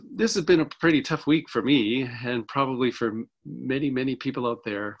this has been a pretty tough week for me and probably for many, many people out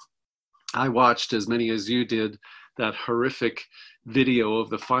there. I watched, as many as you did, that horrific video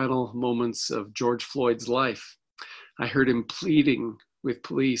of the final moments of George Floyd's life. I heard him pleading with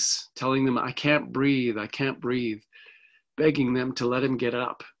police, telling them, I can't breathe, begging them to let him get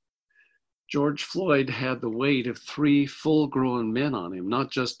up. George Floyd had the weight of 3 full-grown men on him, not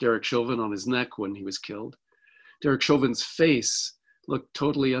just Derek Chauvin on his neck when he was killed. Derek Chauvin's face looked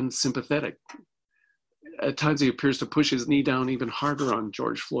totally unsympathetic. At times he appears to push his knee down even harder on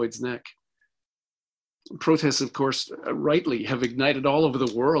George Floyd's neck. Protests, of course, rightly have ignited all over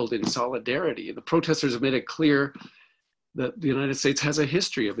the world in solidarity. The protesters have made it clear that the United States has a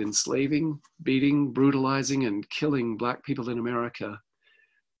history of enslaving, beating, brutalizing, and killing Black people in America,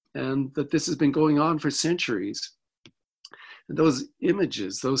 and that this has been going on for centuries. And those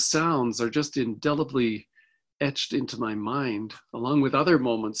images, those sounds are just indelibly etched into my mind, along with other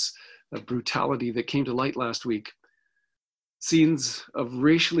moments of brutality that came to light last week. Scenes of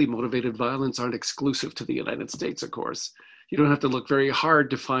racially motivated violence aren't exclusive to the United States, of course. You don't have to look very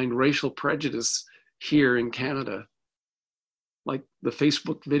hard to find racial prejudice here in Canada. Like the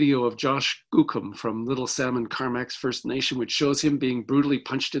Facebook video of Josh Gookum from Little Salmon Carmacks First Nation, which shows him being brutally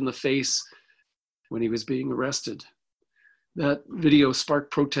punched in the face when he was being arrested. That video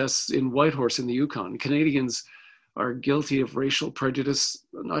sparked protests in Whitehorse in the Yukon. Canadians are guilty of racial prejudice,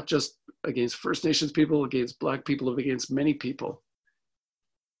 not just against First Nations people, against Black people, against many people.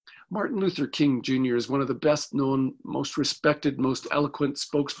 Martin Luther King Jr. is one of the best known, most respected, most eloquent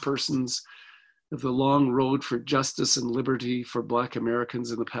spokespersons of the long road for justice and liberty for Black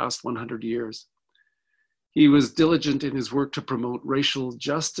Americans in the past 100 years. He was diligent in his work to promote racial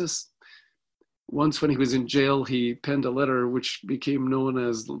justice. Once when he was in jail, he penned a letter which became known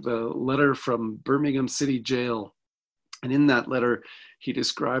as the letter from Birmingham City Jail. And in that letter, he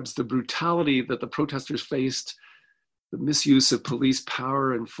describes the brutality that the protesters faced, the misuse of police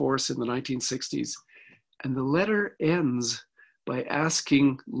power and force in the 1960s. And the letter ends by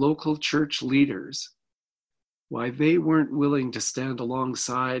asking local church leaders why they weren't willing to stand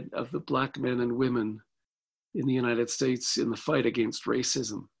alongside of the Black men and women in the United States in the fight against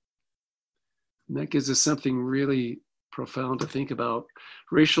racism. And that gives us something really profound to think about.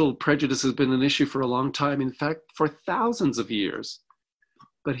 Racial prejudice has been an issue for a long time, in fact, for thousands of years.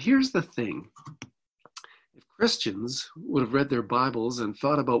 But here's the thing. If Christians would have read their Bibles and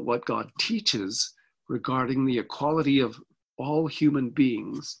thought about what God teaches regarding the equality of all human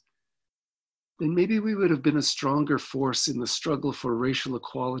beings, then maybe we would have been a stronger force in the struggle for racial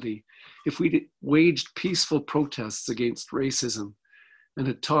equality if we'd waged peaceful protests against racism and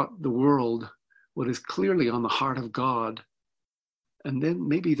had taught the world what is clearly on the heart of God. And then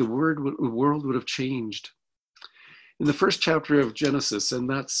maybe the world would have changed. In the first chapter of Genesis, and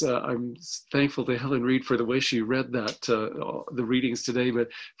that's, I'm thankful to Helen Reed for the way she read that, the readings today, but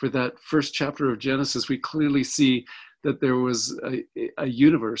for that first chapter of Genesis, we clearly see that there was a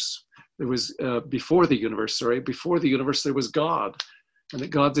universe. There was, before the universe there was God, and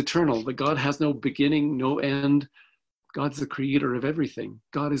that God's eternal, that God has no beginning, no end. God's the creator of everything.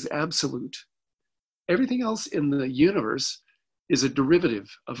 God is absolute. Everything else in the universe is a derivative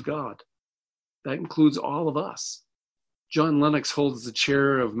of God. That includes all of us. John Lennox holds the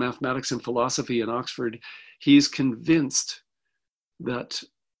chair of mathematics and philosophy in Oxford. He's convinced that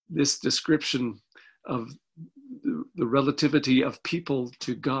this description of the relativity of people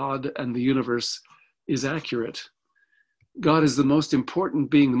to God and the universe is accurate. God is the most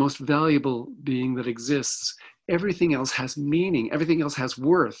important being, the most valuable being that exists. Everything else has meaning. Everything else has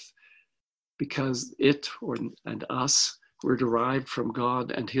worth because and us were derived from God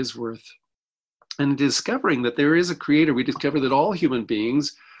and his worth. And in discovering that there is a creator, we discover that all human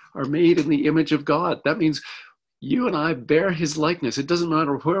beings are made in the image of God. That means you and I bear his likeness. It doesn't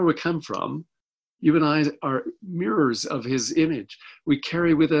matter where we come from. You and I are mirrors of his image. We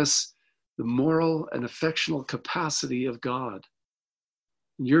carry with us the moral and affectional capacity of God.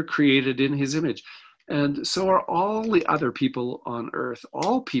 You're created in his image. And so are all the other people on earth.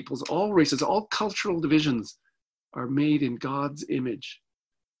 All peoples, all races, all cultural divisions are made in God's image.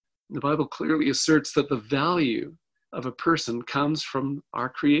 The Bible clearly asserts that the value of a person comes from our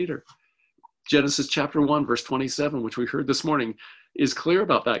Creator. Genesis chapter 1, verse 27, which we heard this morning, is clear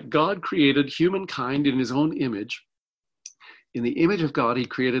about that. God created humankind in his own image. In the image of God, he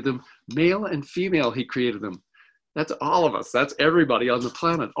created them. Male and female, he created them. That's all of us. That's everybody on the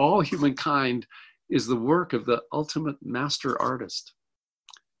planet. All humankind is the work of the ultimate master artist.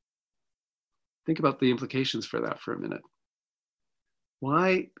 Think about the implications for that for a minute.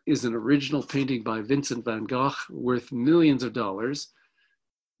 Why is an original painting by Vincent van Gogh worth millions of dollars,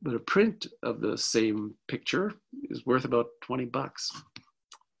 But a print of the same picture is worth about $20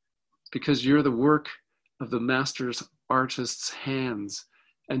 because you're the work of the master's artist's hands.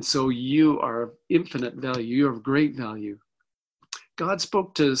 And so you are of infinite value. You're of great value. God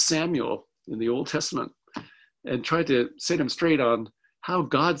spoke to Samuel in the Old Testament and tried to set him straight on how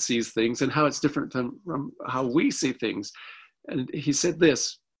God sees things and how it's different from how we see things. And he said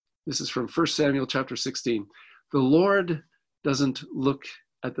this is from 1 Samuel chapter 16. The Lord doesn't look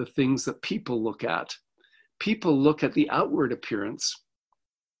at the things that people look at. People look at the outward appearance,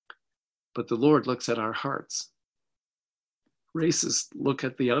 but the Lord looks at our hearts. Racists look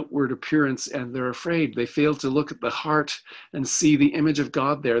at the outward appearance and they're afraid. They fail to look at the heart and see the image of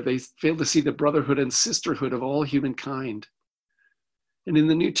God there. They fail to see the brotherhood and sisterhood of all humankind. And in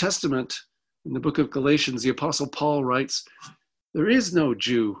the New Testament, in the book of Galatians, the Apostle Paul writes, there is no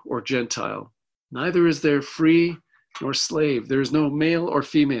Jew or Gentile, neither is there free nor slave. There is no male or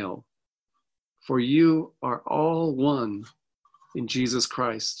female, for you are all one in Jesus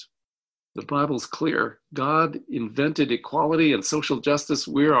Christ. The Bible's clear. God invented equality and social justice.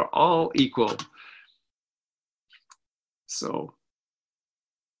 We are all equal. So,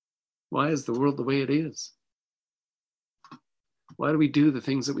 why is the world the way it is? Why do we do the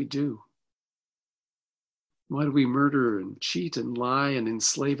things that we do? Why do we murder and cheat and lie and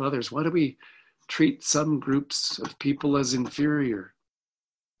enslave others? Why do we treat some groups of people as inferior?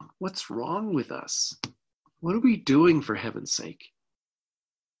 What's wrong with us? What are we doing, for heaven's sake?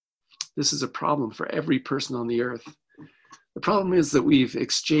 This is a problem for every person on the earth. The problem is that we've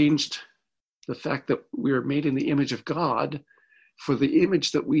exchanged the fact that we are made in the image of God for the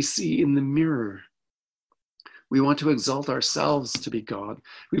image that we see in the mirror. We want to exalt ourselves to be God.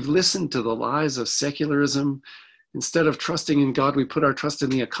 We've listened to the lies of secularism. Instead of trusting in God, we put our trust in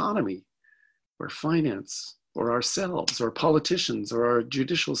the economy or finance or ourselves or politicians or our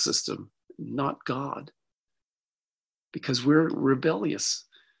judicial system, not God, because we're rebellious.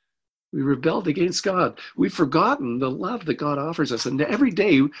 We rebelled against God. We've forgotten the love that God offers us. And every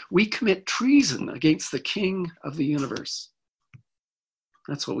day we commit treason against the King of the universe.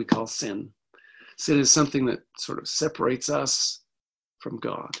 That's what we call sin. Sin is something that sort of separates us from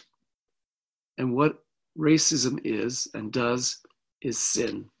God. And what racism is and does is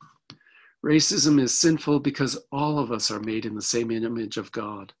sin. Racism is sinful because all of us are made in the same image of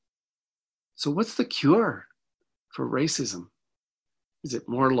God. So what's the cure for racism? Is it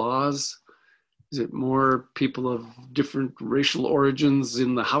more laws? Is it more people of different racial origins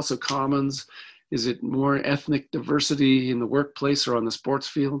in the House of Commons? Is it more ethnic diversity in the workplace or on the sports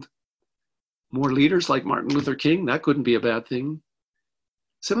field? More leaders like Martin Luther King? That couldn't be a bad thing.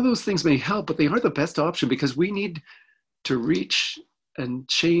 Some of those things may help, but they aren't the best option because we need to reach and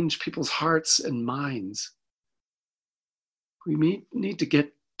change people's hearts and minds. We need to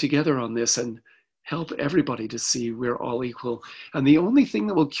get together on this and help everybody to see we're all equal. And the only thing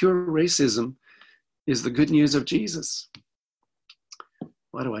that will cure racism is the good news of Jesus.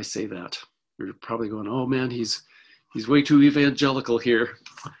 Why do I say that? You're probably going, oh man, he's way too evangelical here.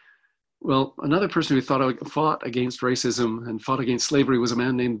 Well, another person who fought against racism and fought against slavery was a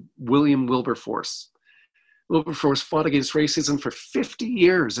man named William Wilberforce. Wilberforce fought against racism for 50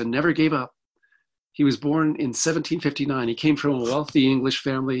 years and never gave up. He was born in 1759. He came from a wealthy English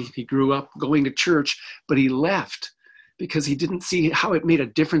family. He grew up going to church, but he left because he didn't see how it made a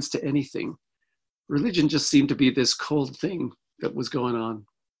difference to anything. Religion just seemed to be this cold thing that was going on.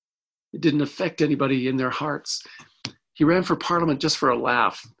 It didn't affect anybody in their hearts. He ran for parliament just for a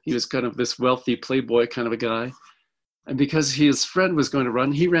laugh. He was kind of this wealthy playboy kind of a guy. And because his friend was going to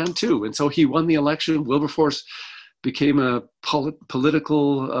run, he ran too. And so he won the election. Wilberforce became a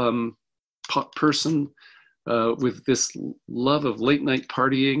political person with this love of late night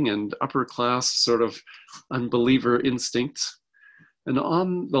partying and upper class sort of unbeliever instincts. And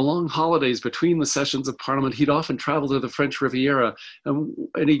on the long holidays between the sessions of Parliament, he'd often travel to the French Riviera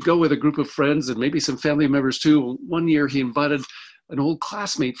and he'd go with a group of friends and maybe some family members too. One year he invited an old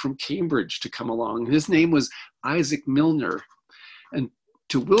classmate from Cambridge to come along. His name was Isaac Milner. And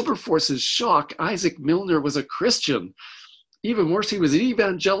to Wilberforce's shock, Isaac Milner was a Christian. Even worse, he was an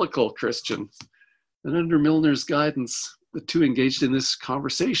evangelical Christian. And under Milner's guidance, the two engaged in this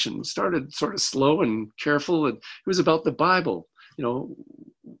conversation. It started sort of slow and careful, and it was about the Bible. You know,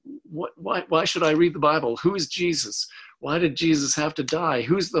 why should I read the Bible? Who is Jesus? Why did Jesus have to die?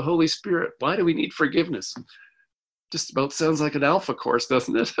 Who's the Holy Spirit? Why do we need forgiveness? Just about sounds like an alpha course,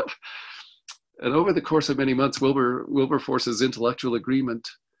 doesn't it? And over the course of many months, Wilberforce's intellectual agreement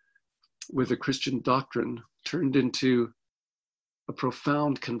with the Christian doctrine turned into a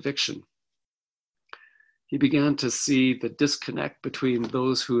profound conviction. He began to see the disconnect between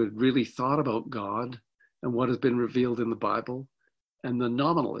those who had really thought about God and what has been revealed in the Bible and the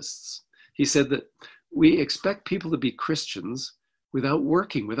nominalists. He said that we expect people to be Christians without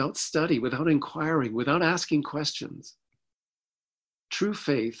working, without study, without inquiring, without asking questions. True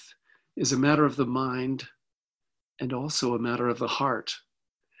faith is a matter of the mind and also a matter of the heart.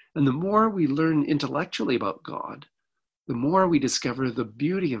 And the more we learn intellectually about God, the more we discover the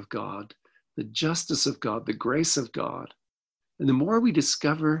beauty of God, the justice of God, the grace of God. And the more we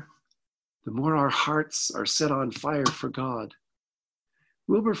discover, the more our hearts are set on fire for God.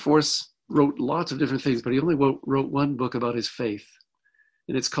 Wilberforce wrote lots of different things, but he only wrote one book about his faith.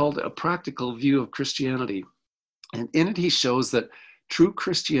 And it's called A Practical View of Christianity. And in it, he shows that true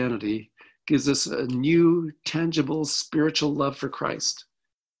Christianity gives us a new, tangible, spiritual love for Christ.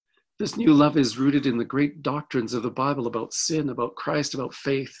 This new love is rooted in the great doctrines of the Bible about sin, about Christ, about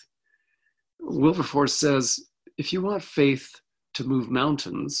faith. Wilberforce says, if you want faith to move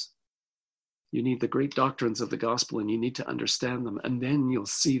mountains, you need the great doctrines of the gospel and you need to understand them, and then you'll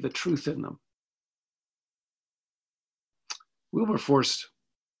see the truth in them. Wilberforce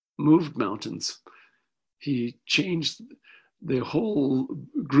moved mountains. He changed the whole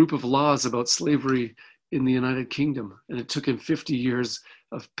group of laws about slavery in the United Kingdom, and it took him 50 years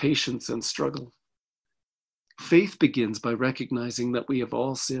of patience and struggle. Faith begins by recognizing that we have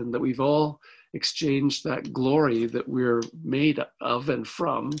all sinned, that we've all exchanged that glory that we're made of and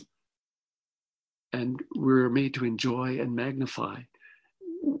from, and we're made to enjoy and magnify.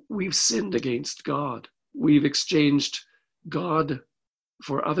 We've sinned against God. We've exchanged God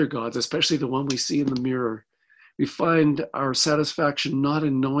for other gods, especially the one we see in the mirror. We find our satisfaction not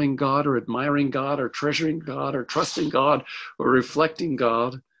in knowing God or admiring God or treasuring God or trusting God or reflecting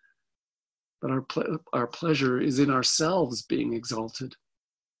God, but our pleasure is in ourselves being exalted.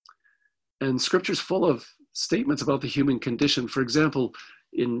 And Scripture's full of statements about the human condition. For example,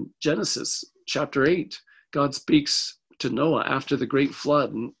 in Genesis chapter 8, God speaks to Noah after the great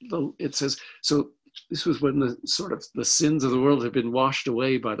flood, and it says, so this was when the sins of the world had been washed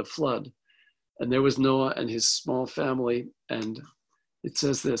away by the flood. And there was Noah and his small family. And it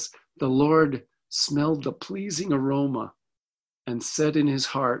says this, the Lord smelled the pleasing aroma and said in his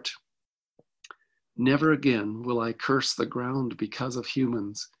heart, never again will I curse the ground because of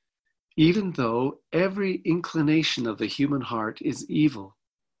humans, even though every inclination of the human heart is evil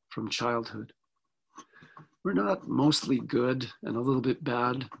from childhood. We're not mostly good and a little bit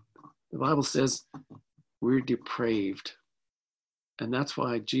bad. The Bible says we're depraved. And that's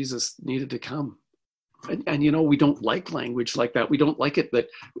why Jesus needed to come. And you know, we don't like language like that. We don't like it that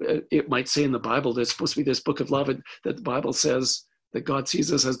it might say in the Bible that it's supposed to be this book of love, and that the Bible says that God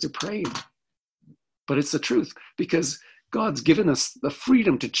sees us as depraved. But it's the truth, because God's given us the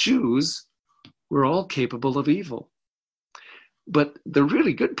freedom to choose. We're all capable of evil. But the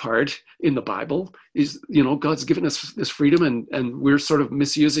really good part in the Bible is, you know, God's given us this freedom and we're sort of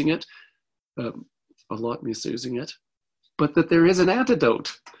misusing it, a lot misusing it, but that there is an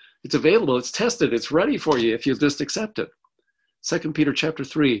antidote. It's available, it's tested, it's ready for you if you'll just accept it. 2 Peter chapter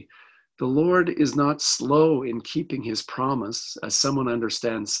 3, the Lord is not slow in keeping his promise, as someone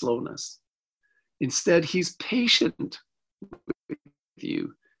understands slowness. Instead, he's patient with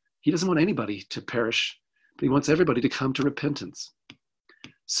you. He doesn't want anybody to perish, but he wants everybody to come to repentance.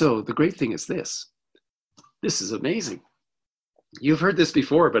 So the great thing is this. This is amazing. You've heard this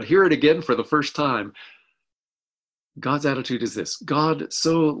before, but hear it again for the first time. God's attitude is this. God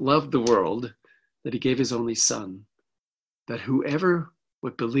so loved the world that he gave his only son, that whoever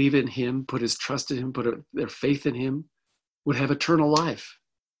would believe in him, put his trust in him, put their faith in him, would have eternal life.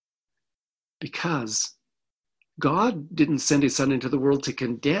 Because God didn't send his son into the world to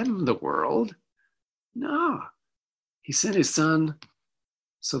condemn the world. No, he sent his son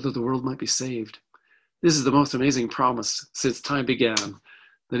so that the world might be saved. This is the most amazing promise since time began,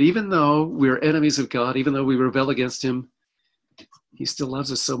 that even though we're enemies of God, even though we rebel against him, he still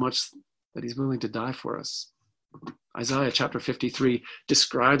loves us so much that he's willing to die for us. Isaiah chapter 53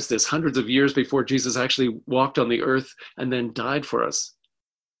 describes this hundreds of years before Jesus actually walked on the earth and then died for us.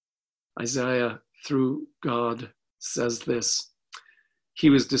 Isaiah, through God, says this, he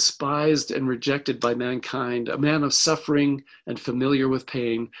was despised and rejected by mankind, a man of suffering and familiar with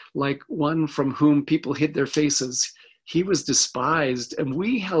pain, like one from whom people hid their faces. He was despised, and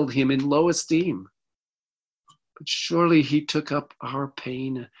we held him in low esteem. But surely he took up our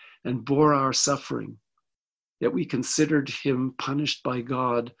pain and bore our suffering. Yet we considered him punished by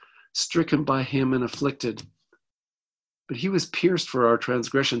God, stricken by him and afflicted. But he was pierced for our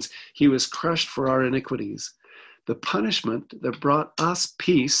transgressions. He was crushed for our iniquities. The punishment that brought us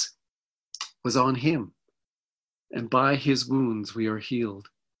peace was on him, and by his wounds we are healed.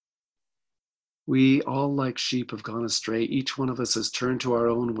 We all like sheep have gone astray. Each one of us has turned to our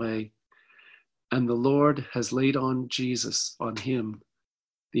own way. And the Lord has laid on Jesus, on him,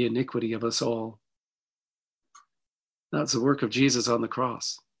 the iniquity of us all. That's the work of Jesus on the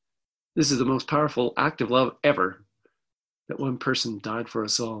cross. This is the most powerful act of love ever, that one person died for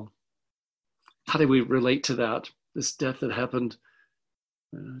us all. How do we relate to that, this death that happened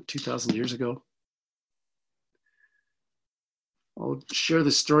 2,000 years ago? I'll share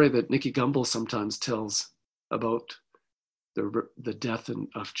the story that Nicky Gumbel sometimes tells about the death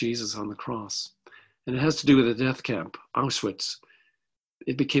of Jesus on the cross. And it has to do with the death camp, Auschwitz.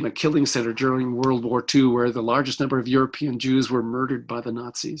 It became a killing center during World War II, where the largest number of European Jews were murdered by the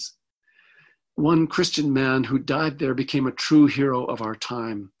Nazis. One Christian man who died there became a true hero of our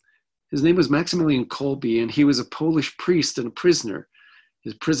time. His name was Maximilian Kolbe, and he was a Polish priest and a prisoner.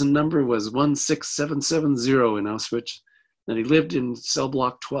 His prison number was 16770 in Auschwitz, and he lived in cell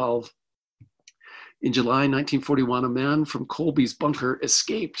block 12. In July 1941, a man from Kolbe's bunker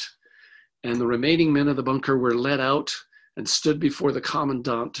escaped, and the remaining men of the bunker were led out and stood before the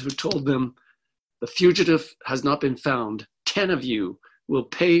commandant, who told them, "The fugitive has not been found. 10 of you will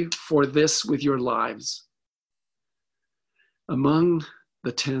pay for this with your lives." Among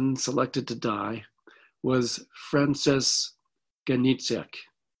the 10 selected to die was Francis Ganitsek,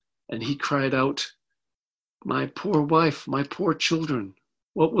 and he cried out, "My poor wife, my poor children,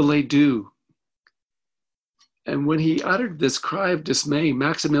 what will they do?" And when he uttered this cry of dismay,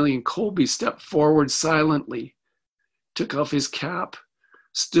 Maximilian Kolbe stepped forward silently, took off his cap,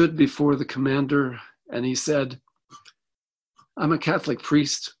 stood before the commander, and he said, "I'm a Catholic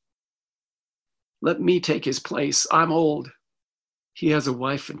priest. Let me take his place. I'm old. He has a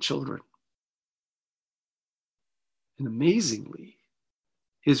wife and children." And amazingly,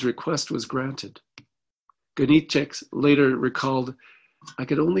 his request was granted. Ganitsek later recalled, "I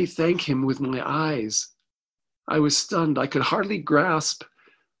could only thank him with my eyes. I was stunned. I could hardly grasp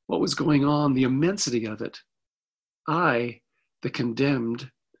what was going on, the immensity of it. I, the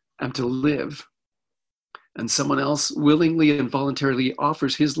condemned, am to live, and someone else willingly and voluntarily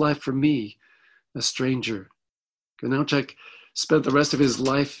offers his life for me, a stranger." Ganitsek spent the rest of his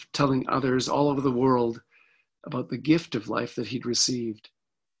life telling others all over the world about the gift of life that he'd received.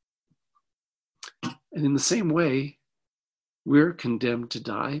 And in the same way, we're condemned to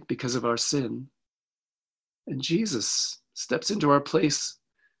die because of our sin. And Jesus steps into our place,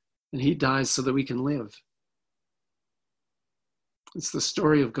 and he dies so that we can live. It's the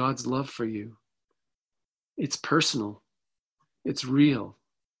story of God's love for you. It's personal. It's real.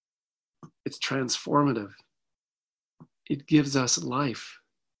 It's transformative. It gives us life.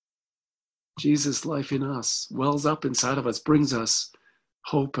 Jesus' life in us wells up inside of us, brings us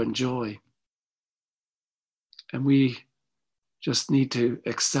hope and joy. And we just need to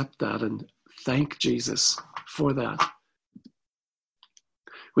accept that and thank Jesus for that.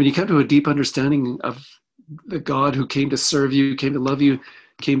 When you come to a deep understanding of the God who came to serve you, came to love you,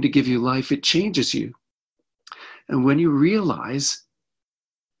 came to give you life, it changes you. And when you realize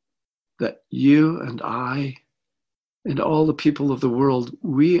that you and I and all the people of the world,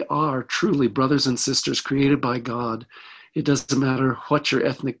 we are truly brothers and sisters created by God. It doesn't matter what your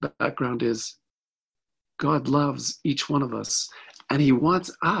ethnic background is. God loves each one of us, and he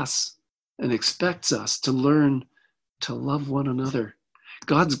wants us and expects us to learn to love one another.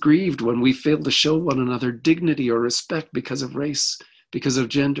 God's grieved when we fail to show one another dignity or respect because of race, because of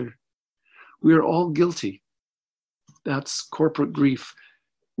gender. We are all guilty. That's corporate grief.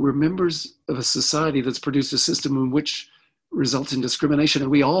 We're members of a society that's produced a system in which results in discrimination,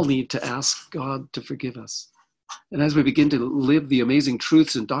 and we all need to ask God to forgive us. And as we begin to live the amazing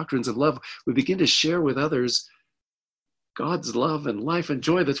truths and doctrines of love, we begin to share with others God's love and life and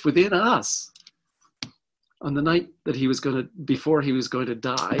joy that's within us. On the night that before he was going to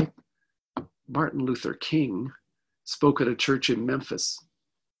die, Martin Luther King spoke at a church in Memphis.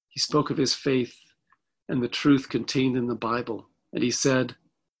 He spoke of his faith and the truth contained in the Bible. And he said,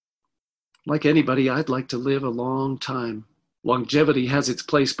 "Like anybody, I'd like to live a long time. Longevity has its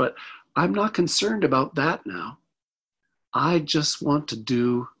place, but I'm not concerned about that now. I just want to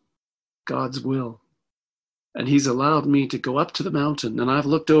do God's will. And he's allowed me to go up to the mountain, and I've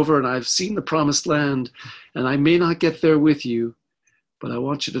looked over and I've seen the promised land, and I may not get there with you, but I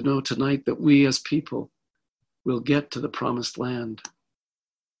want you to know tonight that we as people will get to the promised land."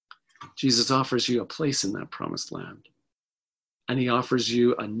 Jesus offers you a place in that promised land, and he offers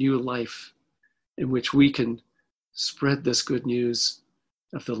you a new life in which we can spread this good news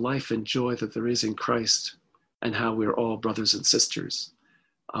of the life and joy that there is in Christ and how we're all brothers and sisters.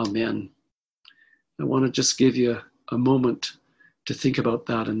 Amen. I want to just give you a moment to think about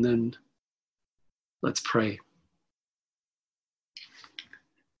that, and then let's pray.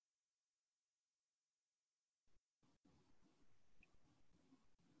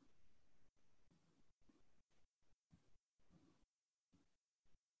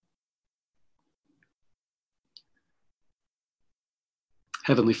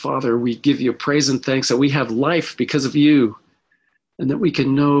 Heavenly Father, we give you praise and thanks that we have life because of you, and that we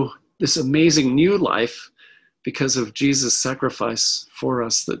can know this amazing new life because of Jesus' sacrifice for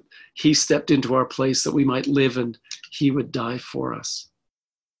us, that he stepped into our place that we might live and he would die for us.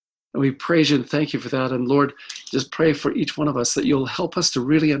 And we praise you and thank you for that. And Lord, just pray for each one of us that you'll help us to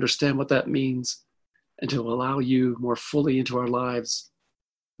really understand what that means and to allow you more fully into our lives.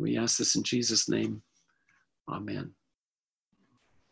 We ask this in Jesus' name. Amen.